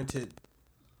 3D printed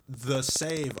the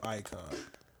save icon."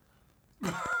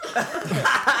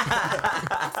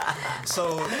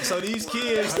 so these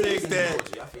kids think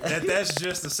that's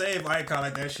just a save icon,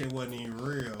 like that shit wasn't even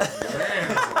real.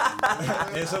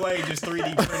 And somebody just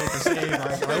 3D printed the save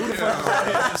icon. Who the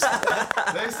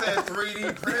fuck They said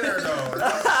 3D printer though.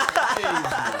 That's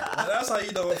crazy. That's how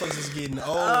you know motherfuckers is getting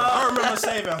old. I remember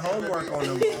saving homework on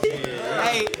them.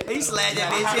 Hey, he slapped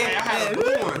that bitch in.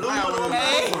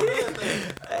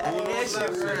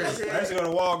 I used to go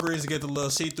to Walgreens to get the little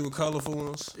see-through colorful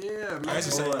ones. Yeah, man. I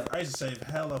used to save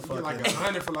hella You get fucking. like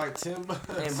 100 for like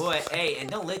 $10. And boy, hey, and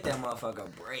don't let that motherfucker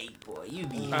break, boy. You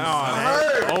be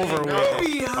over with.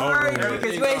 you be Over hurt with.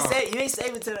 because you ain't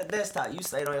saving to the desktop. You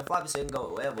save it on your floppy, so you can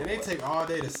go wherever. And they boy. take all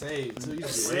day to save too. You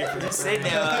just wait for You this. sitting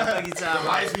there, motherfucking time.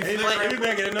 Lights be Every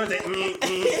back in the nose,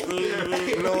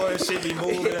 you know what? Shit be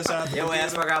moving inside. Your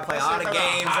ass fucker, I play all the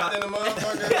games. Hot in the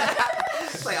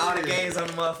motherfucker. play all the games on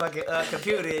the motherfucking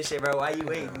computer and shit, bro. Why you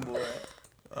waiting, boy?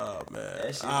 Oh man.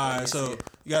 That shit All right, funny so as shit.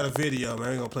 you got a video,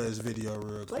 man. We gonna play this video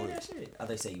real Play quick. that shit. I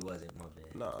thought you said you wasn't. My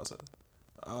bad. No,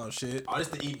 oh shit. Oh, this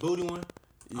the eat booty one?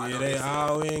 I Yeah, know they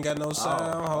this we ain't got no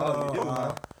sound. Hold you do,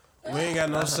 on. We ain't got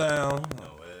no sound. No way.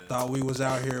 Thought we was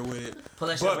out here with it. Pull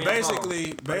that shit up But on your basically,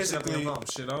 phone. Pull that shit up on your phone.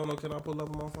 shit, I don't know. Can I pull up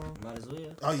on my phone? Might as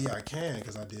well. Oh yeah, I can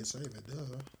because I did save it. Duh.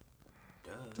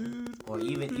 Or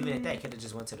even at that, could have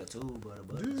just went to the tube or the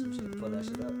book or some shit. Pull that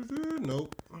shit up.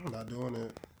 Nope, I'm not doing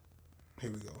it.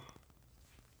 Here we go.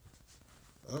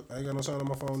 Oh, I ain't got no sound on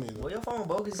my phone either. Well, your phone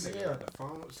bogus as hell.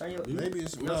 Turn your, Maybe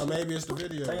it's the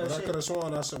video, Turn your but I shit. could have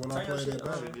sworn I said when I Turn your played shit it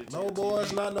on. back. No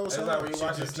boys, not no It's sound. like when you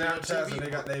watching Snapchats and they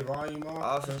got their volume on.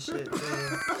 off and shit.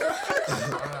 Too.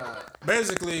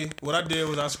 Basically, what I did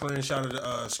was I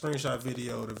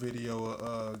screenshotted the video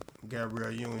of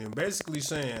Gabrielle Union, basically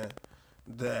saying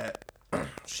that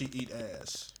she eat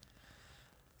ass.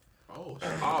 Oh,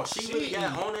 she really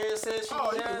got on there and said she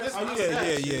eat ass? Oh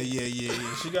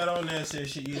yeah. She got on there and said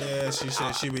she eat ass. She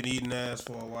said she been eating ass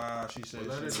for a while. She said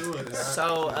Let her she do it.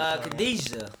 So,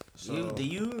 Khadijah, do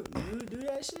you do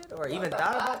that shit or even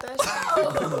thought about that shit?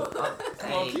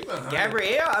 Hey,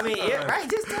 Gabrielle, I mean, yeah, right?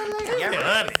 Just tell her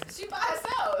Gabrielle. She by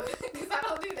herself. Because I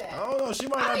don't do that. I don't know. She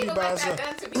might I not don't be even by let herself.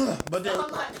 that done to me. But then, So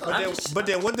I'm not but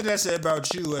then, what did that say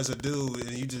about you as a dude?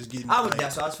 And you just getting I was, like,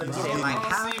 that's what I was finna say. I Like, don't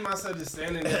how? see myself just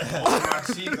standing there holding my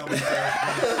cheek on my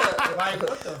chest. Like,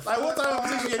 what the fuck? like what type of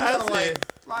position you gotta like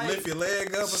lift your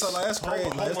leg up or something? Like, that's crazy.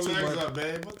 Hold That's my too legs much. up,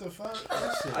 babe. What the fuck?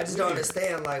 That shit I just don't weird.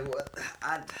 understand. Like, what?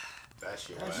 That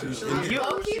shit. You,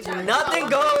 trying to nothing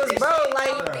go goes, this bro. shit Like,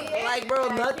 so big. like, bro,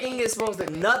 nothing is supposed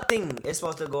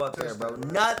to go up there, bro.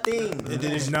 Nothing. And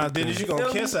then is you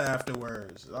gonna kiss her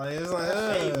afterwards? Like it's like,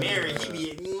 Hey, Mary,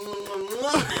 he be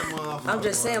I'm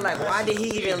just saying, like, why did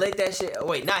he even let that shit?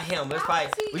 Wait, not him. It's probably.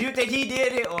 Would you think he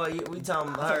did it, or we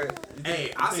talking about her?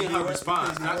 Hey, I seen her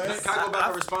response. Can I go back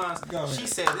her response? Go ahead. She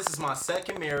said, "This is my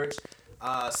second marriage.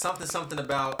 Something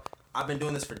about I've been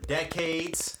doing this for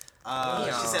decades."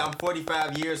 She said, "I'm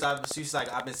 45 years. She's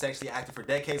like, I've been sexually active for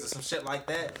decades or some shit like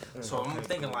that." So I'm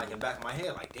thinking, like, in the back of my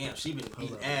head, like, damn, she been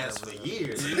eating ass for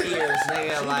years. Years,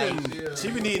 nigga. Like, she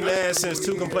been eating ass since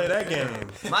two can play that game.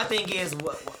 my thing is,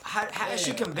 how is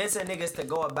she convincing niggas to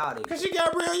go about it? Cause she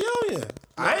got real Union.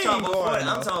 I I'm ain't talking before. going.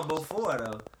 I'm talking before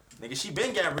though. Nigga, she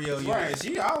been Gabrielle. You Right,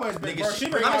 she always been. Nigga, Bro, she she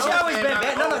bring been. I mean, she out always been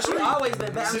bad. No, she 03. always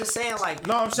been bad. I'm just saying, like,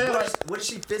 No, I'm saying like. what is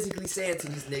she physically saying to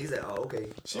these niggas? That, oh, okay.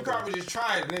 She probably just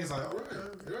tried it. Niggas like, oh,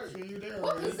 okay, you there,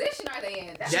 What man. position are they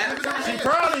in? That's Yeah. what I'm trying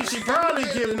to- She probably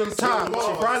giving them top. She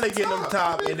probably getting them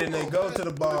top, and then they go to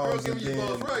the balls, and Giving you then.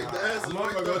 balls right. The ass is I'm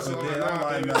right gonna go there. to Then I'm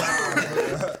like, nah.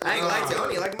 I ain't like to. I don't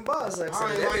even like my balls. Like, so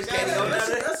I ain't that like bitch can't that. go down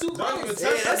there. That's too Don't even close.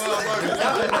 touch that's that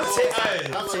motherfucker. Hey,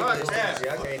 Hey, I'm taking this shit.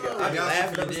 I can't do it. I be Y'all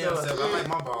laughing see at the the damn stuff. self. I like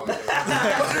my balls.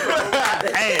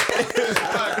 Hey,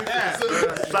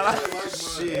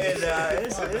 And, I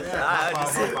just My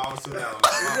said, balls too down.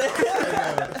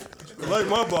 Like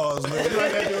my balls, man. You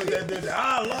like that dude that did that.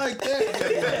 I like that.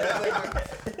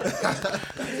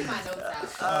 Get my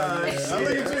notes out. I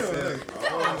look at you.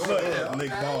 Look,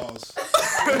 lick balls.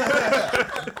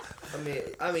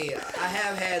 I mean, I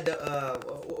have had the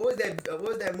what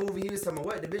was that movie he was talking about?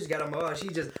 What the bitch got on my arm? She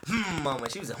just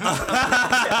moment. She was a Hey,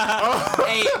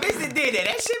 bitch that did that.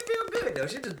 That shit feel good though.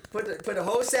 She just put the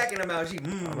whole sack in her mouth. She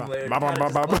Bro,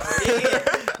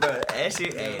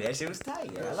 that shit was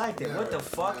tight. I liked it. What the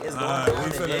fuck is going on We in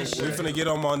this finna shit? get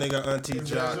on my nigga Auntie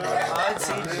Jock.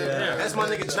 That's my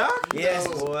nigga Jock? Yes,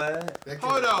 boy.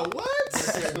 hold on, what?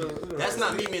 That's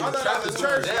not me being the trap. It's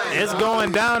going down. it's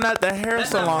going down at the hair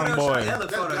salon, boy. That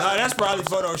look No, Photoshop. that's probably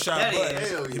Photoshop. That But,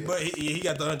 is. Hell yeah. but he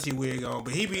got the auntie wig on.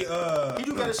 But he be He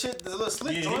do got a shit, the little yeah,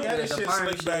 slick he joint. got his The shit perm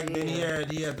slicked back. shit, Then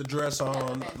he had the dress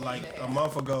on like a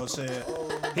month ago. Saying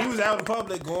he was out in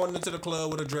public going into the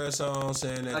club with a dress on,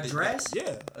 saying that A dress?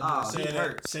 Yeah, Oh, he saying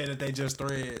hurt. that they just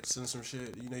threads and some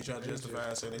shit. You know, he try to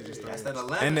justify saying they just That's threads. that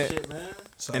Atlanta And the- shit, man.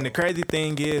 So, And the crazy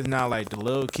thing is now, like the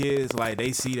little kids, like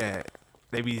they see that,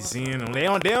 they be seeing him. They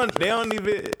don't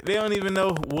even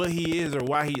know what he is or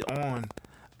why he on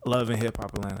Love and Hip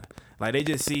Hop Atlanta. Like they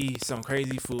just see some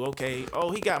crazy fool. Okay,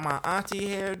 oh he got my auntie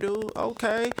hairdo.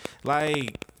 Okay,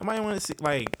 like nobody want to see.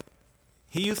 Like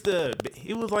he was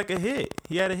like a hit.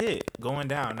 He had a hit going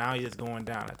down. Now he's just going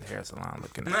down at the hair salon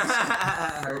looking at.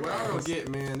 What I don't get,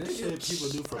 man, this shit people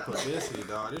do for publicity,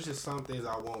 dog. There's just some things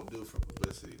I won't do for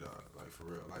publicity, dog. Like, for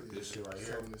real. Like, this shit right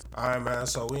here. all right, man.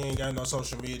 So we ain't got no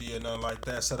social media, nothing like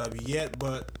that set up yet,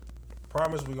 but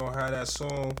promise we gonna have that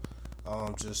soon.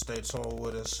 Just stay tuned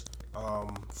with us.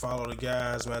 Follow the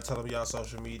guys, man. Tell them y'all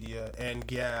social media and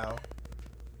gal.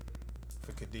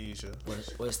 for Khadijah.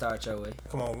 We'll start your way.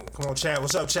 Come on, chat.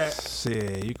 What's up, chat?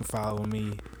 Shit, you can follow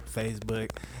me,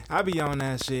 Facebook. I be on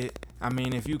that shit. I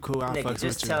mean, if you cool, I'll Nigga, fuck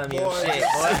just with tell you. me your shit,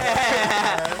 boy.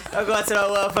 I'm going to the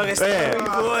motherfucking story,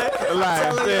 boy. Like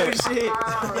Tell me your that.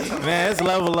 shit. Man, it's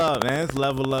level up, man. It's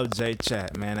level up J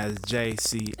Chat, man. That's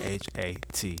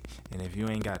JCHAT. And if you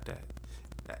ain't got that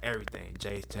everything,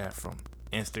 J Chat from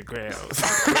Instagram,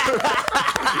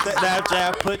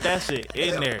 Snapchat, put that shit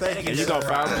in there. Thank you, and you gonna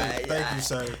follow me. Thank you,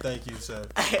 sir. Thank you, sir.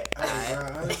 Hey, bro,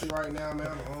 honestly, right now, man,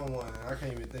 I'm on one, and I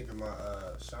can't even think of my.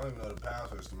 I don't even know the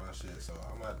passwords to my shit, so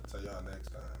I'm gonna have to tell y'all next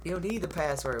time. You don't need the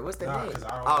password. What's the Nah, name? 'cause I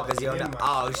don't Oh, know because you don't the know. name of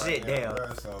Oh, my shit, right now, damn.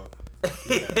 bruh, so,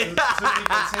 yeah, to be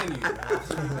continued, man.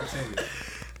 To be continued.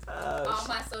 All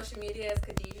my social media is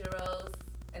Khadijah Rose,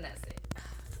 and that's it.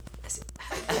 That's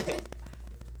it.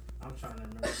 I'm trying to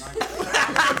remember.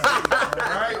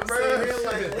 Right, I'm bro. sitting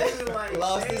here like,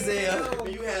 Lost his damn. hell.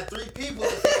 You had 3 people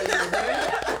to tell you,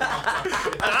 man.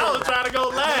 I was trying to go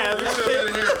last.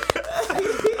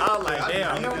 I was like,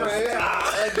 damn.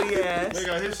 Ugly ass.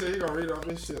 Nigga, his shit, he gonna read off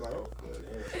his shit like, oh, good.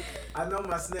 I know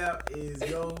my Snap is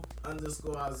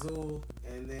yo_Azul,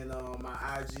 and then my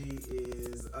IG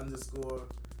is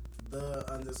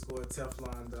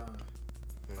 _the_Teflon Don.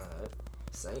 Alright.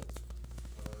 Saint.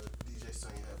 DJ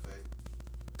Saint Hefe.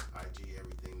 IG,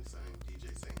 everything the same. DJ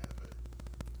Saint Hefe.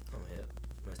 I'm here.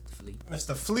 Mr. Fleet.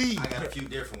 Mr. Flea. I got a few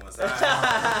different ones. On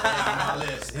my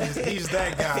list. He's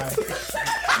that guy. He's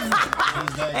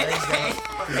that guy.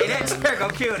 Hey, that trick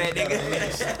gonna kill that nigga.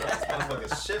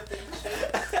 Motherfuckers shifting and shit.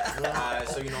 Alright,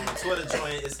 so you know, the Twitter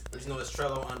joint is, it's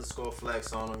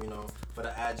Trello_flex on them, you know. For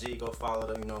the IG, go follow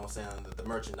them, you know what I'm saying, the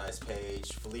merchandise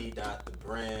page,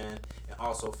 Flea.the_brand, and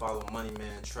also follow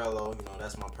Moneyman Trello, you know,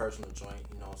 that's my personal joint,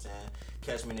 you know what I'm saying.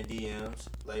 Catch me in the DMs,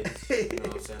 ladies, you know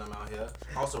what I'm saying, I'm out here.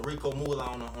 Also, Rico Mula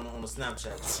on the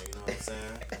Snapchat joint, you know what I'm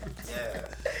saying. Yeah.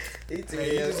 He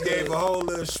just gave a whole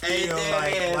little spiel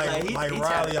like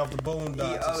Riley off the He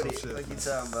Boondocks or owed some it. shit. What you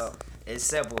talking about? It's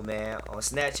simple, man. On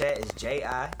Snapchat, it's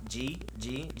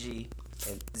JIGGG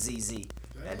and ZZ.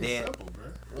 And then, Simple, bro.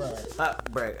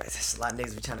 bruh, there's a lot of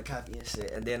niggas be trying to copy and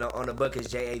shit. And then on the book is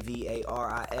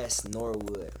JAVARIS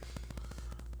Norwood.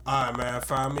 Alright, man.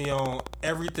 Find me on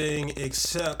everything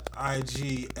except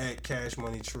IG at Cash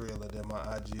Money Trill, and then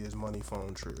my IG is Money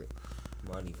Phone Trill.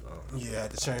 Money phone. Yeah, I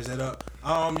had to change that up.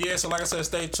 Yeah, so like I said,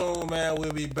 stay tuned, man.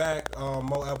 We'll be back.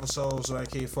 More episodes, so I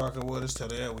keep fucking with us. Till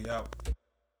then, we out.